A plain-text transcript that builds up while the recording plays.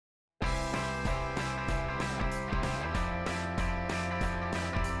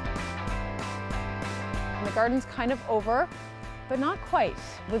The garden's kind of over, but not quite.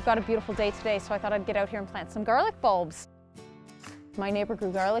 We've got a beautiful day today, so I thought I'd get out here and plant some garlic bulbs. My neighbor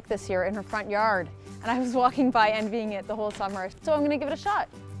grew garlic this year in her front yard, and I was walking by envying it the whole summer, so I'm gonna give it a shot.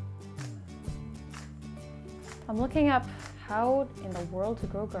 I'm looking up how in the world to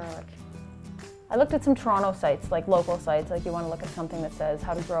grow garlic. I looked at some Toronto sites, like local sites, like you want to look at something that says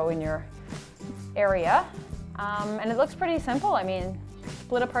how to grow in your area. And it looks pretty simple. I mean,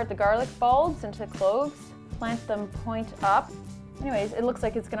 split apart the garlic bulbs into cloves, plant them point up. Anyways, it looks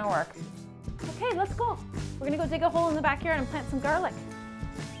like it's gonna work. Okay, let's go. We're gonna go dig a hole in the backyard and plant some garlic.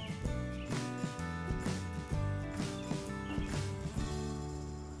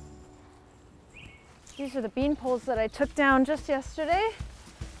 These are the bean poles that I took down just yesterday,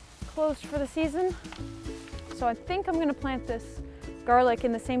 closed for the season. So I think I'm gonna plant this garlic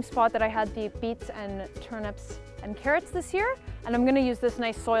in the same spot that I had the beets and turnips and carrots this year. And I'm gonna use this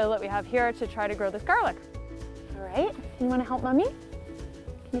nice soil that we have here to try to grow this garlic. All right, you wanna help Mommy?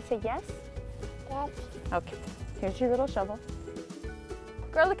 Can you say yes? Yes. Okay, here's your little shovel.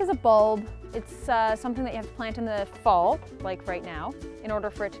 Garlic is a bulb. It's something that you have to plant in the fall, like right now, in order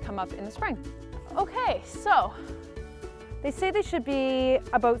for it to come up in the spring. Okay, so they say they should be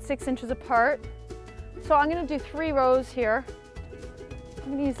about 6 inches apart. So I'm gonna do 3 rows here.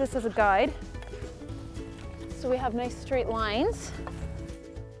 I'm gonna use this as a guide. So we have nice straight lines.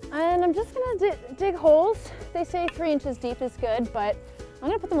 And I'm just gonna dig holes. They say 3 inches deep is good, but I'm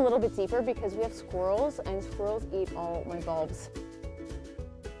gonna put them a little bit deeper because we have squirrels and squirrels eat all my bulbs.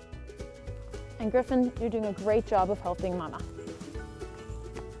 And Griffin, you're doing a great job of helping Mama.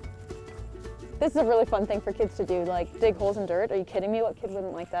 This is a really fun thing for kids to do, like dig holes in dirt. Are you kidding me? What kid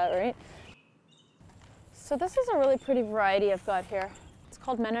wouldn't like that, right? So this is a really pretty variety I've got here. It's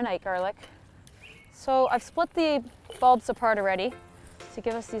called Mennonite garlic. So I've split the bulbs apart already to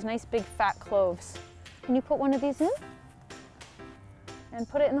give us these nice big fat cloves. Can you put one of these in? And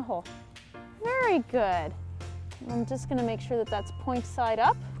put it in the hole. Very good. I'm just gonna make sure that that's point side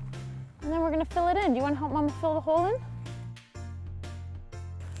up. And then we're gonna fill it in. Do you wanna help Mama fill the hole in?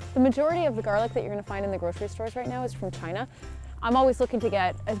 The majority of the garlic that you're gonna find in the grocery stores right now is from China. I'm always looking to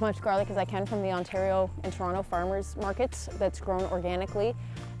get as much garlic as I can from the Ontario and Toronto farmers markets that's grown organically.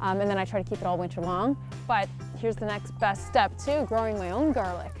 And then I try to keep it all winter long. But here's the next best step too, growing my own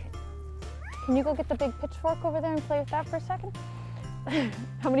garlic. Can you go get the big pitchfork over there and play with that for a second?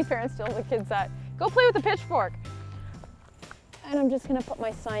 How many parents tell the kids that? Go play with the pitchfork. And I'm just gonna put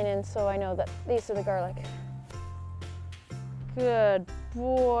my sign in so I know that these are the garlic. Good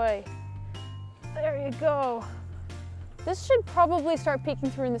boy. There you go. This should probably start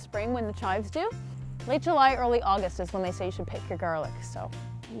peeking through in the spring when the chives do. Late July, early August is when they say you should pick your garlic, so.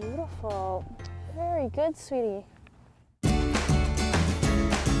 Beautiful. Very good, sweetie.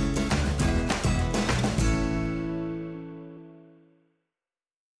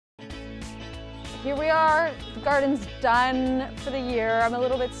 Here we are, the garden's done for the year. I'm a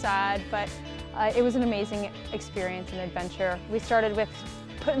little bit sad, but it was an amazing experience and adventure. We started with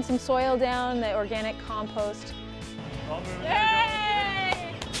putting some soil down, the organic compost.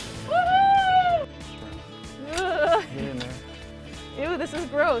 Yay! Woohoo! Ugh. Get in there. Ew, this is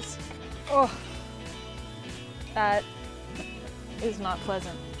gross. Oh, that is not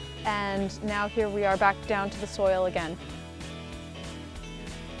pleasant. And now here we are back down to the soil again.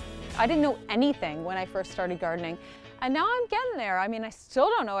 I didn't know anything when I first started gardening, and now I'm getting there. I mean, I still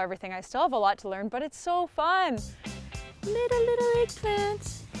don't know everything. I still have a lot to learn, but it's so fun. Little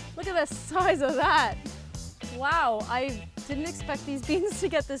eggplant. Look at the size of that. Wow, I didn't expect these beans to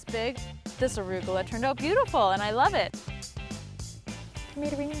get this big. This arugula turned out beautiful, and I love it. I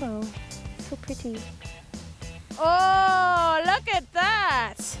made a rainbow. So pretty. Oh, look at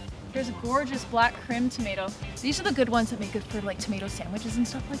that! Here's a gorgeous black crim tomato. These are the good ones that make good for like tomato sandwiches and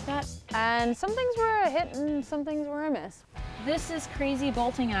stuff like that. And some things were a hit and some things were a miss. This is crazy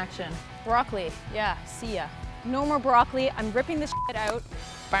bolting action. Broccoli, yeah, see ya. No more broccoli, I'm ripping this shit out.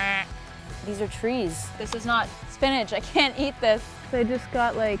 Bah. These are trees. This is not spinach, I can't eat this. They just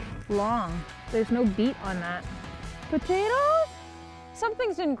got like long. There's no beet on that. Potatoes? Some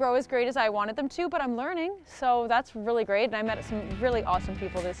things didn't grow as great as I wanted them to, but I'm learning, so that's really great. And I met some really awesome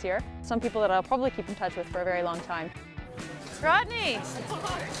people this year. Some people that I'll probably keep in touch with for a very long time. Rodney!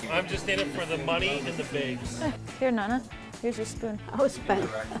 I'm just in it for the money and the babes. Here, Nana, here's your spoon. Oh, spent.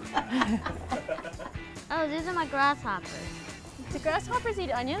 Oh, these are my grasshoppers. Do grasshoppers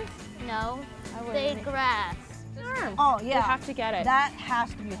eat onions? No, they eat grass. Oh, yeah. You have to get it. That has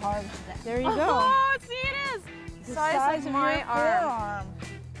to be hard. There you go. Oh, see, it is! The Size of my your arm. forearm.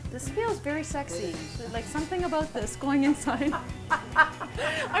 This feels very sexy. Like something about this going inside.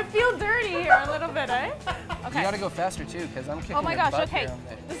 I feel dirty here a little bit, eh? Okay. You gotta go faster too, because I'm kicking Oh my your gosh, butt okay. here on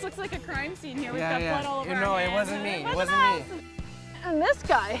there. This looks like a crime scene here. We've Yeah, got blood all over No, our it hands. wasn't me. It was wasn't me. And this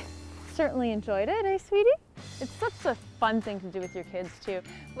guy certainly enjoyed it, eh, sweetie? It's such a fun thing to do with your kids too.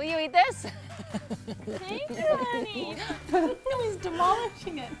 Will you eat this? Thank you, honey. He's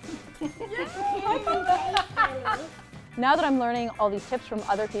demolishing it. Now that I'm learning all these tips from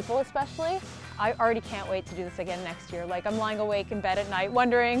other people especially, I already can't wait to do this again next year. Like I'm lying awake in bed at night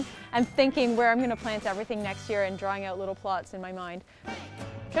wondering and thinking where I'm going to plant everything next year and drawing out little plots in my mind.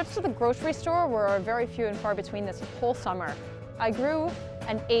 Trips to the grocery store were very few and far between this whole summer. I grew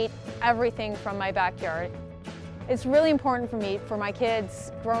and ate everything from my backyard. It's really important for me, for my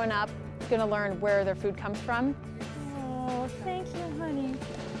kids growing up, going to learn where their food comes from. Oh, thank you, honey.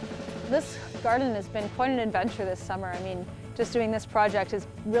 This garden has been quite an adventure this summer. I mean, just doing this project has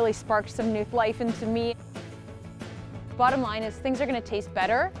really sparked some new life into me. Bottom line is things are going to taste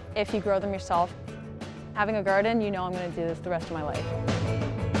better if you grow them yourself. Having a garden, you know I'm going to do this the rest of my life.